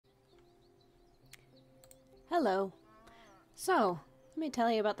Hello. So, let me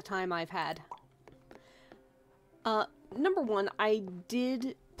tell you about the time I've had. Number one, I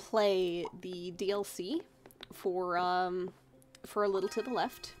did play the DLC for A Little to the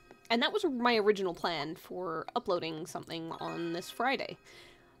Left, and that was my original plan for uploading something on this Friday.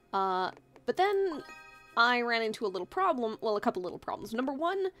 But then I ran into a little problem, well, a couple little problems. Number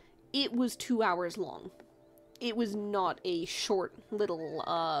one, it was 2 hours long. It was not a short little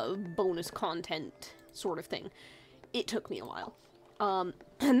bonus content sort of thing. It took me a while.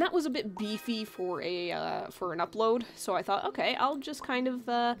 And that was a bit beefy for an upload, so I thought, okay, I'll just kind of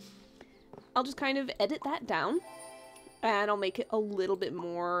edit that down, and I'll make it a little bit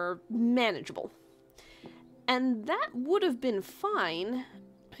more manageable. And that would have been fine,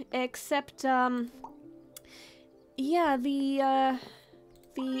 except, yeah, the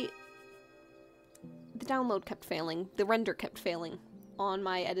download kept failing. The render kept failing on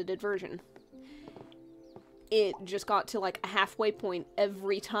my edited version. It just got to like a halfway point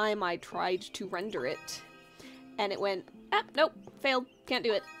every time I tried to render it. And it went, nope, failed, can't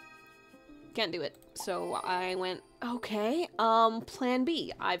do it. Can't do it. So I went, okay, plan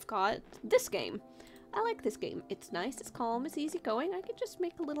B. I've got this game. I like this game. It's nice, it's calm, it's easygoing. I could just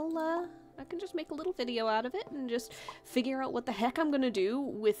make a little, video out of it and just figure out what the heck I'm gonna do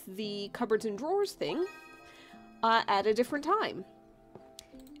with the cupboards and drawers thing, at a different time.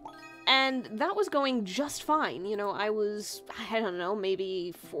 And that was going just fine. You know, I don't know,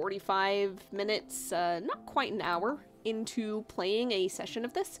 maybe 45 minutes, not quite an hour into playing a session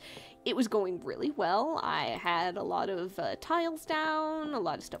of this. It was going really well. I had a lot of tiles down, a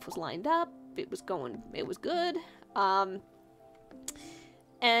lot of stuff was lined up, it was good. And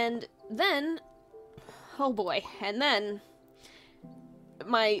then, oh boy, and then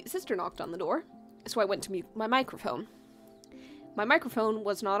my sister knocked on the door, so I went to mute my microphone. My microphone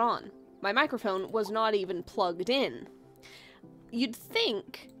was not on. My microphone was not even plugged in. You'd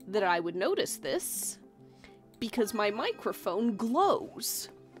think that I would notice this, because my microphone glows,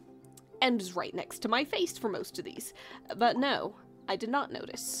 and is right next to my face for most of these. But no, I did not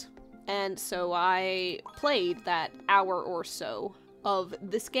notice. And so I played that hour or so of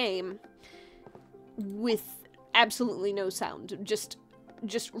this game with absolutely no sound, just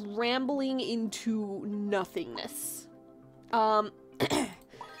rambling into nothingness.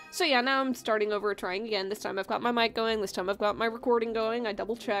 So yeah, now I'm starting over, trying again. This time I've got my mic going, this time I've got my recording going, I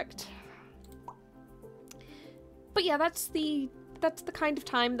double checked. But yeah, that's the kind of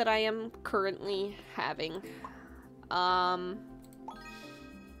time that I am currently having.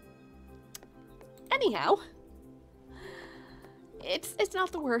 Anyhow, it's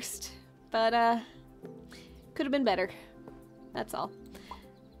not the worst, but could have been better. That's all.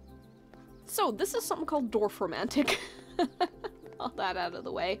 So this is something called Dorfromantik. All that out of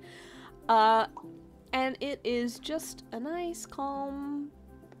the way. And it is just a nice, calm,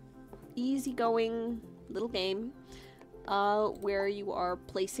 easygoing little game where you are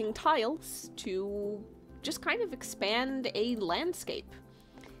placing tiles to just kind of expand a landscape.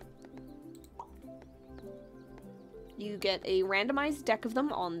 You get a randomized deck of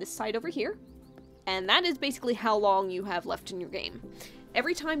them on this side over here, and that is basically how long you have left in your game.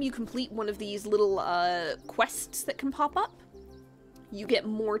 Every time you complete one of these little quests that can pop up, you get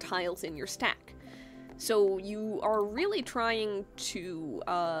more tiles in your stack. So you are really trying to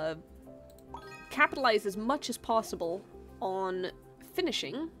capitalize as much as possible on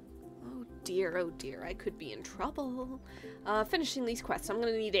finishing. Oh dear, I could be in trouble. Finishing these quests. I'm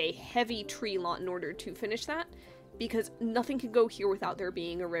gonna need a heavy tree lot in order to finish that, because nothing can go here without there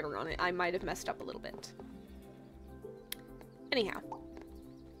being a river on it. I might have messed up a little bit. Anyhow.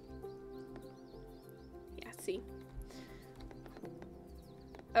 Yeah, see?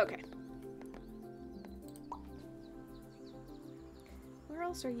 Okay. Where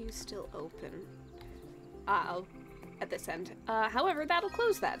else are you still open? Oh, at this end. However, that'll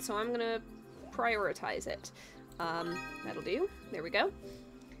close that, so I'm gonna prioritize it. That'll do. There we go.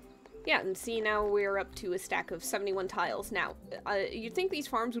 Yeah, and see, now we're up to a stack of 71 tiles. Now, you'd think these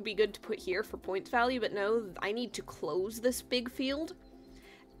farms would be good to put here for points value, but no, I need to close this big field.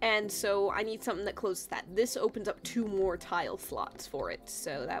 And so I need something that closes that. This opens up 2 more tile slots for it,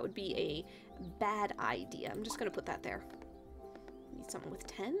 so that would be a bad idea. I'm just going to put that there. Need something with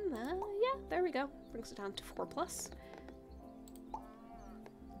 10? Yeah, there we go. Brings it down to 4+.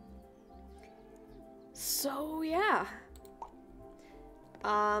 So, yeah.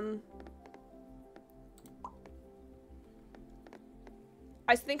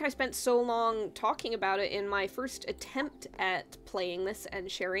 I think I spent so long talking about it in my first attempt at playing this and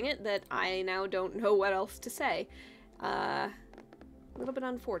sharing it that I now don't know what else to say. A little bit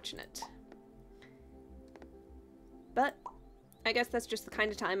unfortunate. But I guess that's just the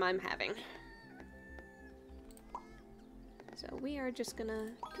kind of time I'm having. So we are just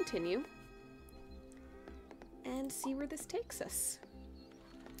gonna continue and see where this takes us.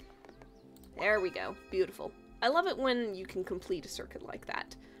 There we go. Beautiful. I love it when you can complete a circuit like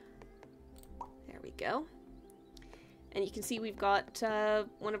that. There we go. And you can see we've got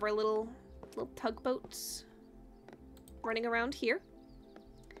one of our little tugboats running around here.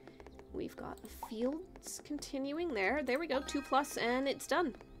 We've got the fields continuing there. There we go, 2+, and it's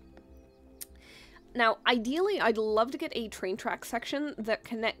done. Now, ideally, I'd love to get a train track section that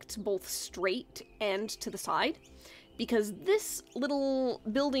connects both straight and to the side, because this little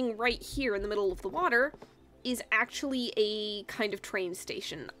building right here in the middle of the water is actually a kind of train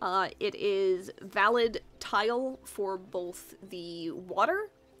station. It is valid tile for both the water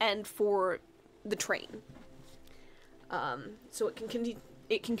and for the train. So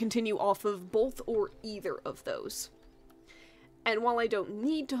it can continue off of both or either of those. And while I don't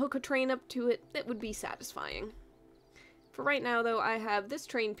need to hook a train up to it, it would be satisfying. For right now, though, I have this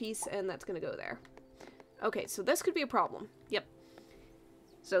train piece, and that's going to go there. Okay, so this could be a problem. Yep.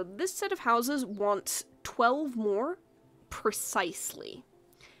 So this set of houses wants 12 more precisely.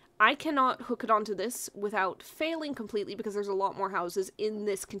 I cannot hook it onto this without failing completely because there's a lot more houses in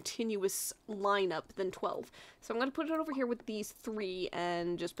this continuous lineup than 12. So I'm going to put it over here with these 3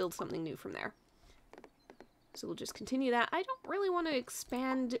 and just build something new from there. So we'll just continue that. I don't really want to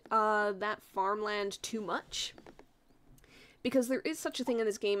expand that farmland too much, because there is such a thing in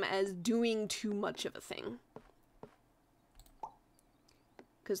this game as doing too much of a thing.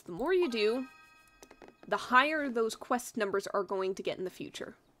 Because the more you do, the higher those quest numbers are going to get in the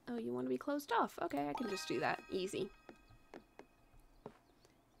future. Oh, you want to be closed off? Okay, I can just do that. Easy.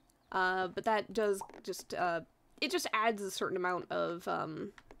 But that does just, it just adds a certain amount of,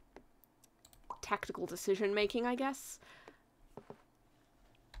 tactical decision-making, I guess.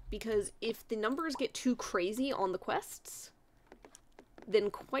 Because if the numbers get too crazy on the quests, then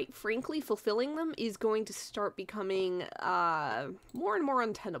quite frankly, fulfilling them is going to start becoming, more and more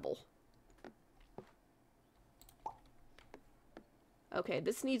untenable. Okay,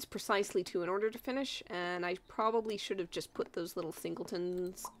 this needs precisely 2 in order to finish, and I probably should have just put those little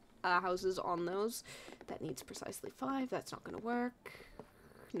singletons houses on those. That needs precisely 5. That's not going to work.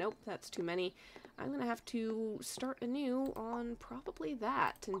 Nope, that's too many. I'm going to have to start anew on probably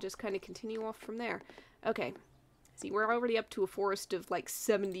that and just kind of continue off from there. Okay, see, we're already up to a forest of like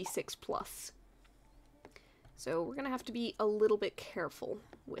 76+. So we're going to have to be a little bit careful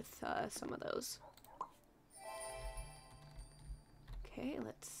with some of those. Okay,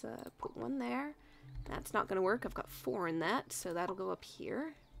 let's put 1 there. That's not going to work. I've got 4 in that, so that'll go up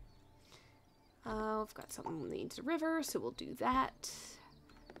here. I've got something that needs a river, so we'll do that.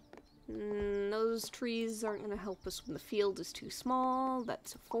 Those trees aren't going to help us when the field is too small.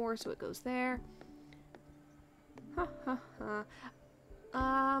 That's a 4, so it goes there. Ha ha ha.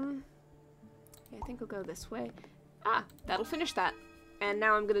 Yeah, I think I'll go this way. Ah, that'll finish that. And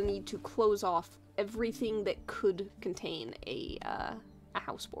now I'm going to need to close off everything that could contain a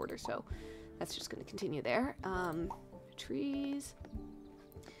house border, so that's just going to continue there. Trees.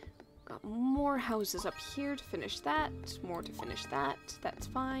 Got more houses up here to finish that, more to finish that. That's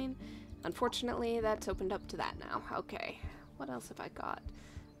fine. Unfortunately, that's opened up to that now. Okay, what else have I got?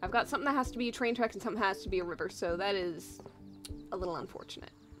 I've got something that has to be a train track and something that has to be a river, so that is a little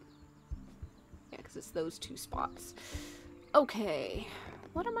unfortunate. Yeah, because it's those 2 spots. Okay,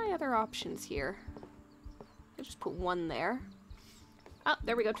 what are my other options here? I'll just put 1 there. Oh,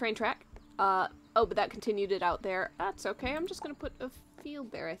 there we go, train track. Oh, but that continued it out there. That's okay, I'm just gonna put a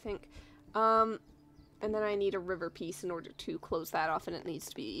field there, I think. And then I need a river piece in order to close that off, and it needs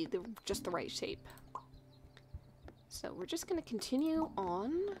to be just the right shape. So we're just going to continue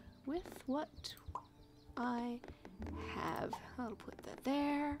on with what I have. I'll put that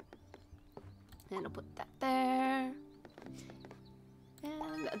there, and I'll put that there,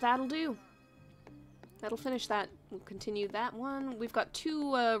 and that'll do. That'll finish that. We'll continue that one. We've got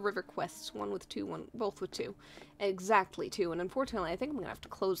 2 river quests, one with 2, both with 2. Exactly 2, and unfortunately I think I'm going to have to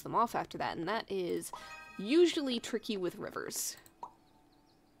close them off after that, and that is usually tricky with rivers.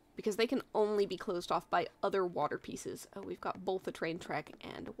 Because they can only be closed off by other water pieces. Oh, we've got both a train track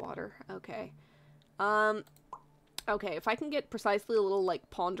and water. Okay. Okay, if I can get precisely a little, like,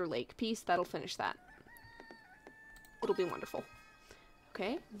 pond or lake piece, that'll finish that. It'll be wonderful.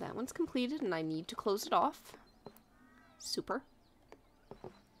 Okay, that one's completed, and I need to close it off. Super.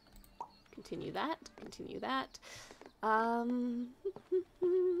 Continue that, continue that.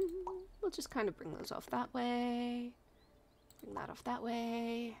 We'll just kind of bring those off that way. Bring that off that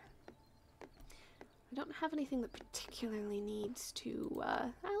way. I don't don't have anything that particularly needs to, I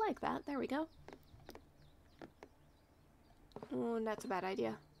like that. There we go. Oh, and that's a bad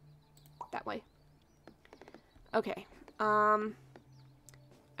idea. That way. Okay. I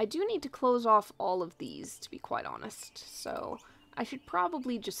do need to close off all of these, to be quite honest. So, I should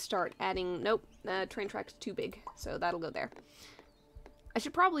probably just start adding... Nope, train track's too big, so that'll go there. I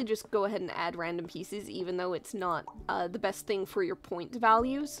should probably just go ahead and add random pieces, even though it's not the best thing for your point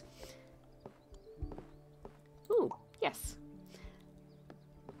values. Ooh, yes.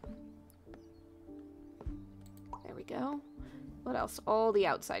 There we go. What else? All the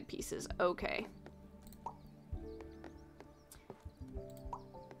outside pieces. Okay.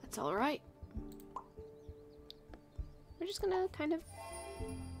 That's alright. We're just gonna kind of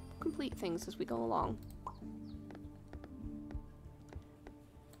complete things as we go along.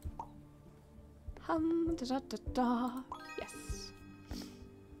 Da-da-da-da. Yes.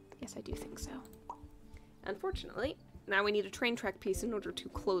 Yes, I do think so. Unfortunately, now we need a train track piece in order to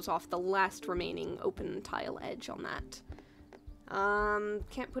close off the last remaining open tile edge on that.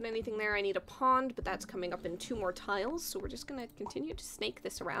 Can't put anything there. I need a pond, but that's coming up in 2 more tiles, so we're just gonna continue to snake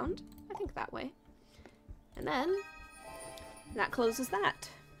this around. I think that way. And then, that closes that.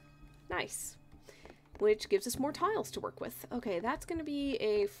 Nice. Which gives us more tiles to work with. Okay, that's gonna be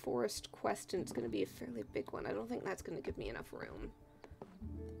a forest quest, and it's gonna be a fairly big one. I don't think that's gonna give me enough room.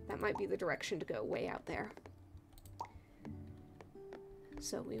 That might be the direction to go, way out there.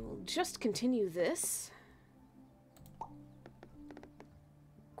 So we will just continue this.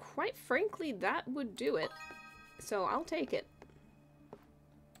 Quite frankly, that would do it. So I'll take it.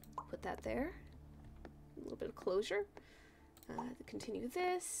 Put that there. A little bit of closure. Continue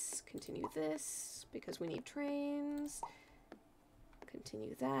this, because we need trains.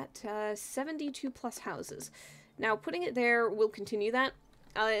 Continue that. 72 plus houses. Now, putting it there will continue that.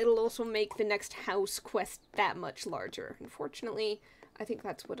 It'll also make the next house quest that much larger. Unfortunately, I think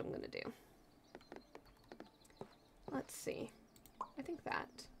that's what I'm going to do. Let's see. I think that.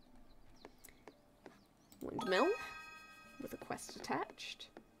 Windmill with a quest attached.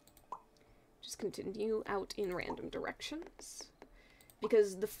 Just continue out in random directions.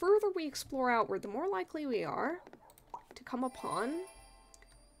 Because the further we explore outward, the more likely we are to come upon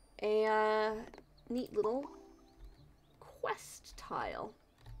a neat little quest tile.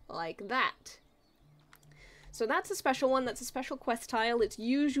 Like that. So that's a special one. That's a special quest tile. It's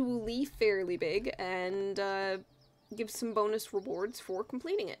usually fairly big and gives some bonus rewards for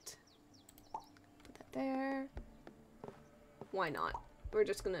completing it. Put that there. Why not? We're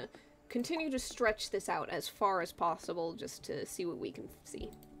just gonna continue to stretch this out as far as possible just to see what we can see.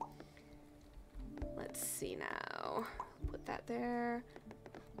 Let's see now. Put that there.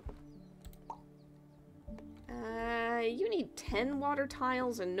 You need 10 water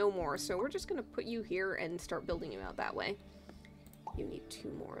tiles and no more, so we're just gonna put you here and start building you out that way. You need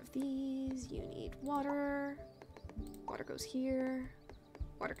 2 more of these. You need water. Water goes here.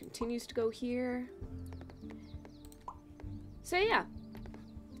 Water continues to go here. So yeah.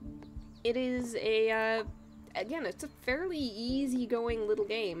 It is a, again, it's a fairly easygoing little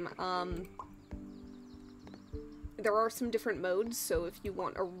game. There are some different modes, so if you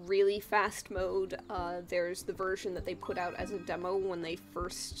want a really fast mode, there's the version that they put out as a demo when they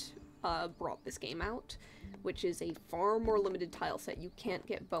first brought this game out, which is a far more limited tile set. You can't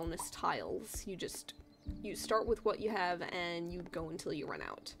get bonus tiles. You start with what you have and you go until you run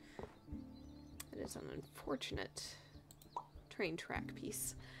out. It is an unfortunate train track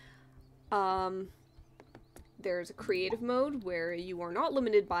piece. There's a creative mode where you are not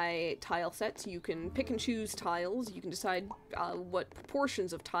limited by tile sets. You can pick and choose tiles. You can decide what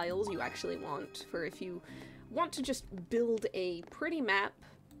proportions of tiles you actually want, for if you want to just build a pretty map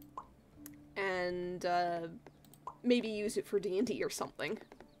and maybe use it for D&D or something.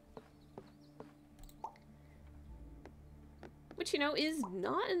 Which, you know, is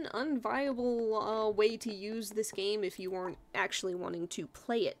not an unviable way to use this game if you aren't actually wanting to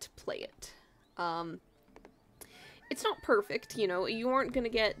play it. It's not perfect, you know, you aren't gonna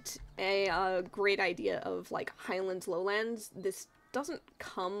get a great idea of, like, Highlands, Lowlands. This doesn't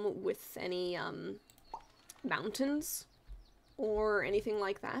come with any, mountains or anything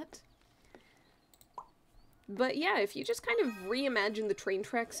like that. But yeah, if you just kind of reimagine the train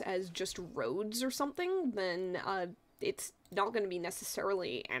tracks as just roads or something, then, it's not going to be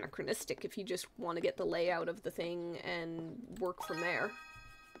necessarily anachronistic if you just want to get the layout of the thing and work from there.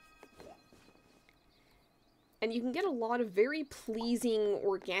 And you can get a lot of very pleasing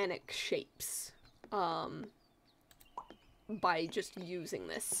organic shapes by just using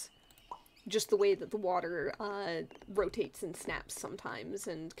this. Just the way that the water rotates and snaps sometimes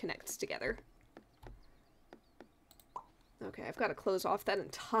and connects together. Okay, I've got to close off that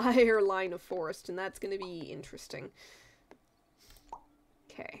entire line of forest, and that's going to be interesting.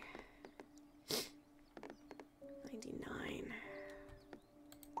 Okay. 99.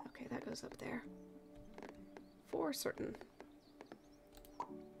 Okay, that goes up there. For certain.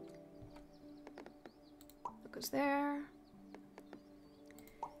 That goes there.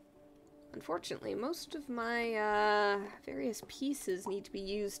 Unfortunately, most of my various pieces need to be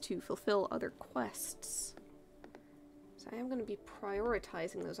used to fulfill other quests. So I am going to be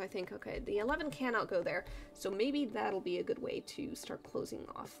prioritizing those, I think. Okay, the 11 cannot go there, so maybe that'll be a good way to start closing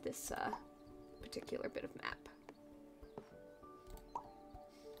off this particular bit of map.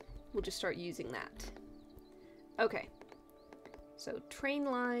 We'll just start using that. Okay, so train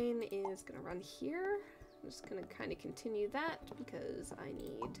line is going to run here. I'm just going to kind of continue that because I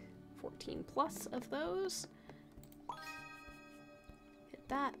need 14 plus of those. Hit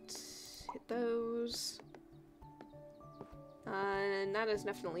that, hit those. And that is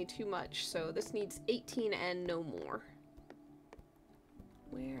definitely too much, so this needs 18 and no more.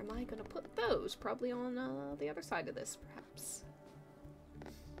 Where am I going to put those? Probably on the other side of this, perhaps.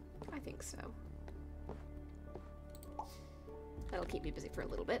 I think so. That'll keep me busy for a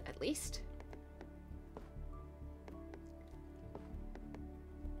little bit, at least.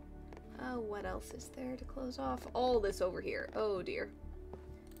 Oh, what else is there to close off? All this over here. Oh, dear.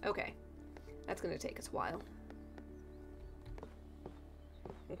 Okay. That's going to take us a while.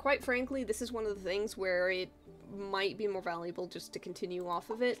 And quite frankly, this is one of the things where it might be more valuable just to continue off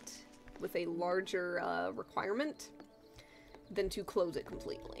of it with a larger requirement than to close it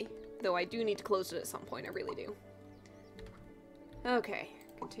completely. Though I do need to close it at some point, I really do. Okay,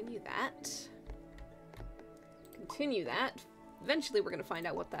 continue that. Continue that. Eventually we're going to find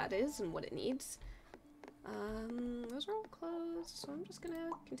out what that is and what it needs. Those are all closed, so I'm just going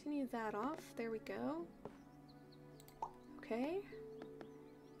to continue that off. There we go. Okay.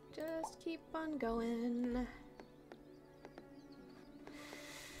 Just keep on going.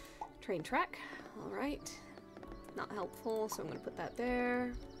 Train track. Alright. Not helpful, so I'm going to put that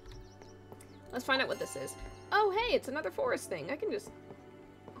there. Let's find out what this is. Oh, hey, it's another forest thing. I can just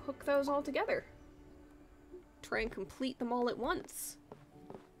hook those all together. Try and complete them all at once.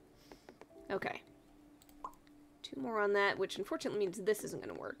 Okay. 2 more on that, which unfortunately means this isn't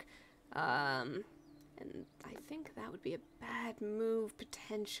going to work. And I think that would be a bad move,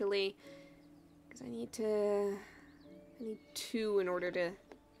 potentially. Because I need 2 in order to...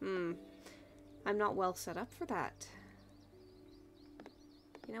 I'm not well set up for that.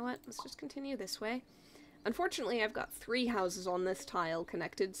 You know what? Let's just continue this way. Unfortunately, I've got 3 houses on this tile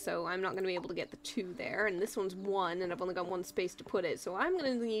connected, so I'm not going to be able to get the 2 there. And this one's 1, and I've only got 1 space to put it. So I'm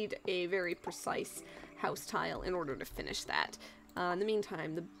going to need a very precise house tile in order to finish that. In the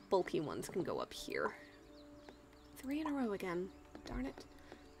meantime, the bulky ones can go up here. 3 in a row again. Darn it.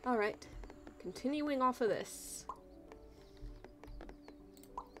 Alright. Continuing off of this.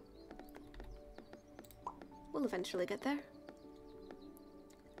 We'll eventually get there.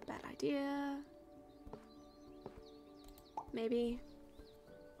 Bad idea. Maybe.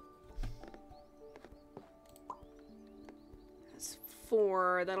 That's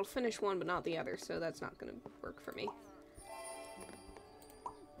 4. That'll finish one, but not the other, so that's not gonna work for me.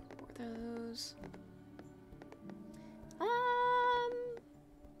 4 of those.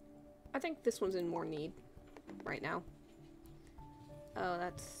 I think this one's in more need right now. Oh,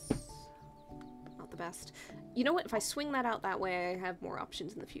 that's not the best. You know what? If I swing that out that way, I have more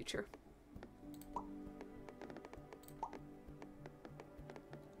options in the future.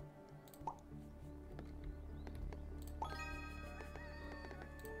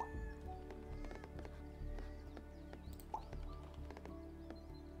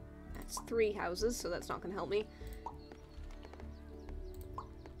 That's 3 houses, so that's not going to help me.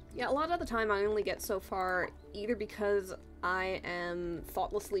 Yeah, a lot of the time I only get so far either because I am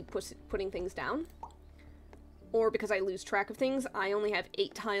thoughtlessly putting things down, or because I lose track of things. I only have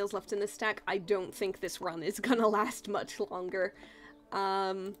 8 tiles left in this stack. I don't think this run is gonna last much longer.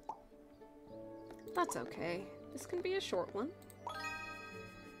 That's okay. This can be a short one.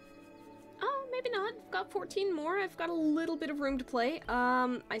 Oh, maybe not. I've got 14 more. I've got a little bit of room to play.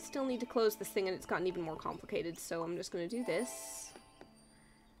 I still need to close this thing, and it's gotten even more complicated, so I'm just gonna do this.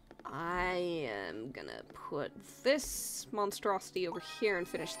 I am gonna put this monstrosity over here and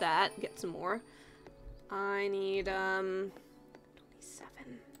finish that. Get some more. I need, 27.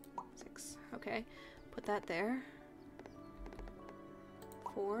 6. Okay. Put that there.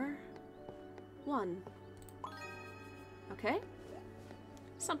 4. 1. Okay.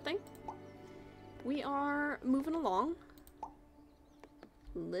 Something. We are moving along.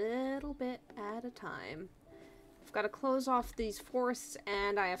 Little bit at a time. I've got to close off these forests,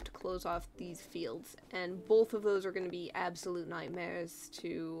 and I have to close off these fields. And both of those are going to be absolute nightmares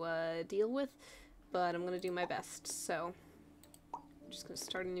to deal with, but I'm going to do my best. So, I'm just going to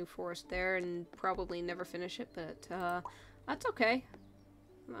start a new forest there and probably never finish it, but that's okay.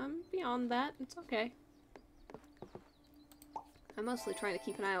 I'm beyond that. It's okay. I'm mostly trying to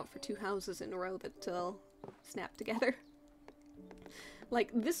keep an eye out for 2 houses in a row that snap together. Like,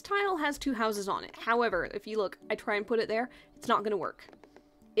 this tile has 2 houses on it. However, if you look, I try and put it there, it's not going to work.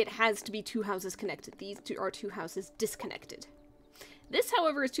 It has to be 2 houses connected. These two are 2 houses disconnected. This,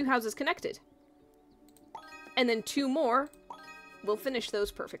 however, is 2 houses connected. And then 2 more will finish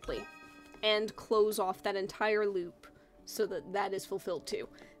those perfectly. And close off that entire loop so that that is fulfilled too.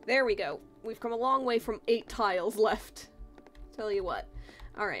 There we go. We've come a long way from 8 tiles left. Tell you what.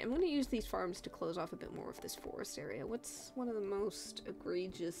 Alright, I'm going to use these farms to close off a bit more of this forest area. What's one of the most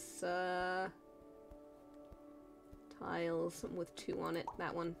egregious tiles? Something with 2 on it.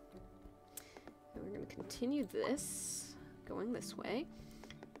 That one. And we're going to continue this, going this way.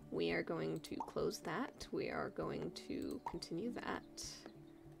 We are going to close that. We are going to continue that.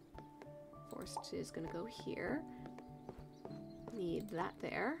 Forest is going to go here. Need that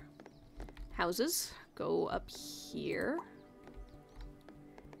there. Houses go up here.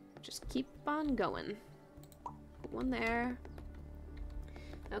 Just keep on going. Put 1 there.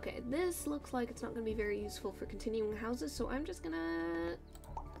 Okay, this looks like it's not going to be very useful for continuing houses, so I'm just going to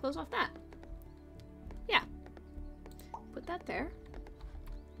close off that. Yeah. Put that there.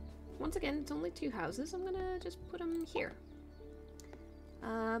 Once again, it's only 2 houses. I'm going to just put them here.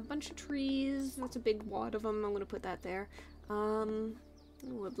 A bunch of trees. That's a big wad of them. I'm going to put that there. Ooh,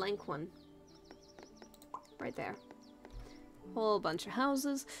 a blank one. Right there. Whole bunch of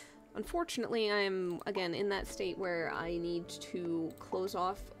houses. Unfortunately, I'm, again, in that state where I need to close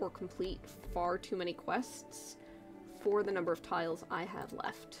off or complete far too many quests for the number of tiles I have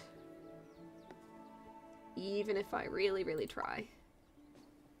left. Even if I really, really try.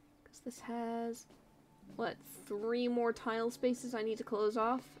 Because this has, what, 3 more tile spaces I need to close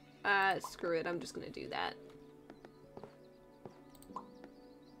off? Screw it, I'm just gonna do that.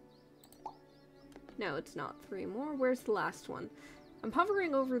 No, it's not 3 more. Where's the last one? I'm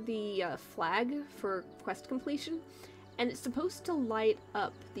hovering over the flag for quest completion, and it's supposed to light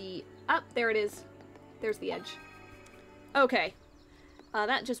up the... there it is. There's the edge. Okay.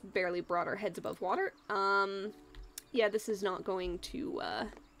 That just barely brought our heads above water. Yeah, this is not going to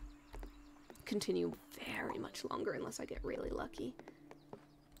continue very much longer unless I get really lucky.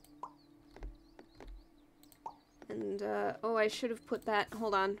 And, oh, I should have put that...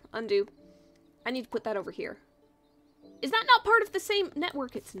 Hold on. Undo. I need to put that over here. Is that not part of the same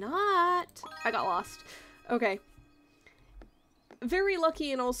network? It's not. I got lost. Okay. Very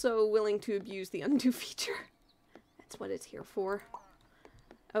lucky and also willing to abuse the undo feature. That's what it's here for.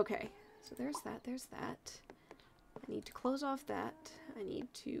 Okay. So there's that. There's that. I need to close off that. I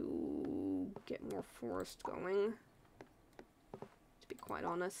need to get more forest going. To be quite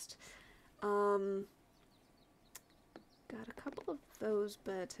honest. Got a couple of those,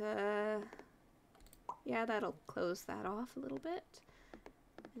 but, yeah, that'll close that off a little bit.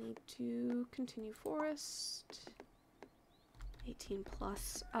 I need to continue forest. 18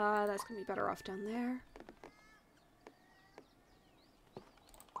 plus. That's gonna be better off down there.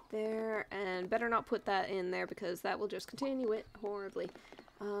 There, and better not put that in there because that will just continue it horribly.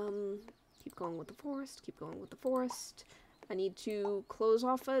 Keep going with the forest, keep going with the forest. I need to close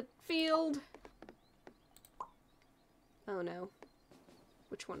off a field. Oh no.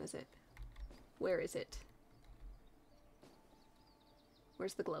 Which one is it? Where is it?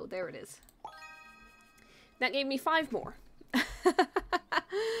 Where's the glow? There it is. That gave me 5 more.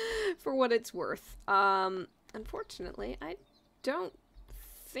 For what it's worth. Unfortunately, I don't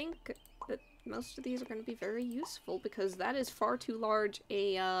think that most of these are going to be very useful because that is far too large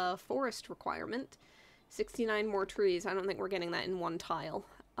a forest requirement. 69 more trees. I don't think we're getting that in 1 tile.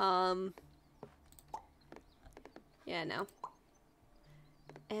 Yeah, no.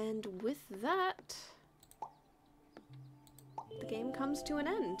 And with that, the game comes to an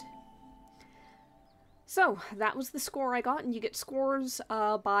end. So, that was the score I got, and you get scores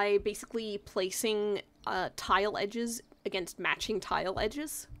by basically placing tile edges against matching tile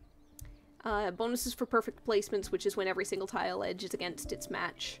edges. Bonuses for perfect placements, which is when every single tile edge is against its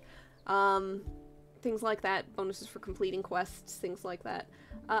match. Things like that. Bonuses for completing quests, things like that.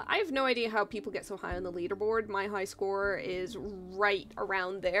 I have no idea how people get so high on the leaderboard. My high score is right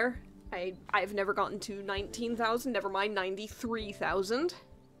around there. I've never gotten to 19,000, never mind 93,000.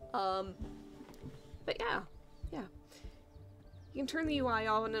 But yeah. You can turn the UI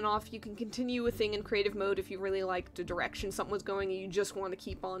on and off. You can continue a thing in creative mode if you really like the direction something was going and you just want to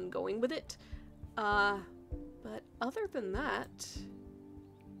keep on going with it. But other than that...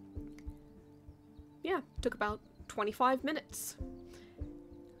 yeah, took about 25 minutes.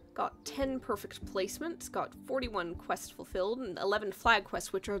 Got 10 perfect placements, got 41 quests fulfilled, and 11 flag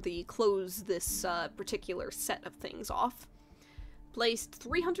quests, which are the close this particular set of things off. Placed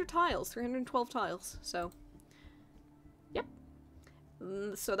 300 tiles, 312 tiles, so... yep.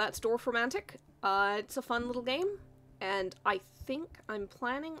 So that's Dorfromantik. It's a fun little game, and I think I'm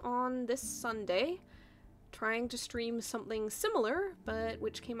planning on this Sunday trying to stream something similar, but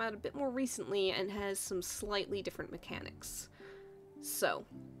which came out a bit more recently and has some slightly different mechanics. So,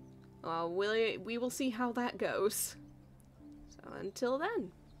 we will see how that goes. So until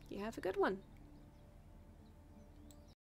then, you have a good one.